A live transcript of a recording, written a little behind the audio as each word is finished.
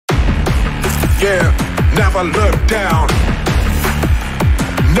Yeah, never look down,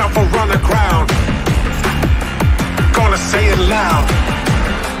 never run aground. Gonna say it loud.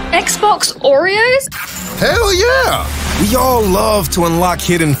 Xbox Oreos? Hell yeah! We all love to unlock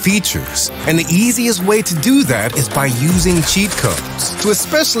hidden features, and the easiest way to do that is by using cheat codes. To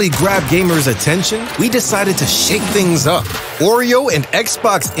especially grab gamers' attention, we decided to shake things up. Oreo and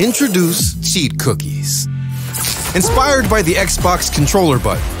Xbox introduce cheat cookies. Inspired by the Xbox controller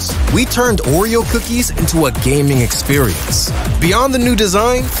buttons, we turned Oreo cookies into a gaming experience. Beyond the new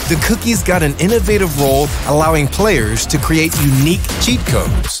design, the cookies got an innovative role, allowing players to create unique cheat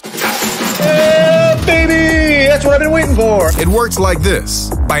codes. Yeah, baby! That's what I've been waiting for! It works like this.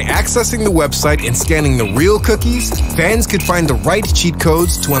 By accessing the website and scanning the real cookies, fans could find the right cheat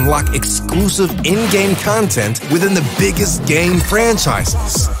codes to unlock exclusive in-game content within the biggest game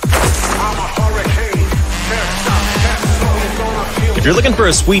franchises. If you're looking for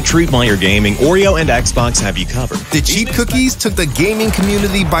a sweet treat while you're gaming, Oreo and Xbox have you covered. The cheat cookies took the gaming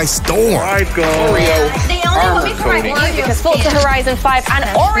community by storm. Oreo. They only put me for my Oreo because Forza Horizon 5 and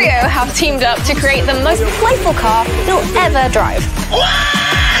Oreo have teamed up to create the most playful car you'll ever drive.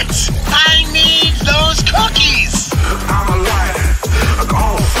 What? I need those cookies! I'm alive,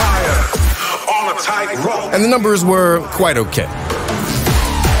 on fire, on a tight rope. And the numbers were quite okay.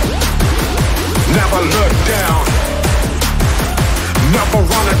 Never look down, never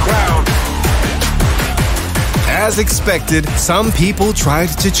run aground. As expected, some people tried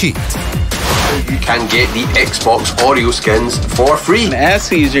to cheat. You can get the Xbox Oreo skins for free. When it asks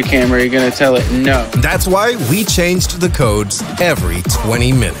to use your camera, you're gonna tell it no. That's why we changed the codes every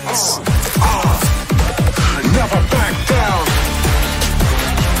 20 minutes. Never back down.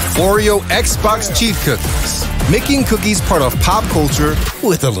 Oreo Xbox cheat cookies, making cookies part of pop culture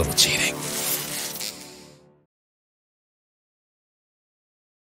with a little cheating.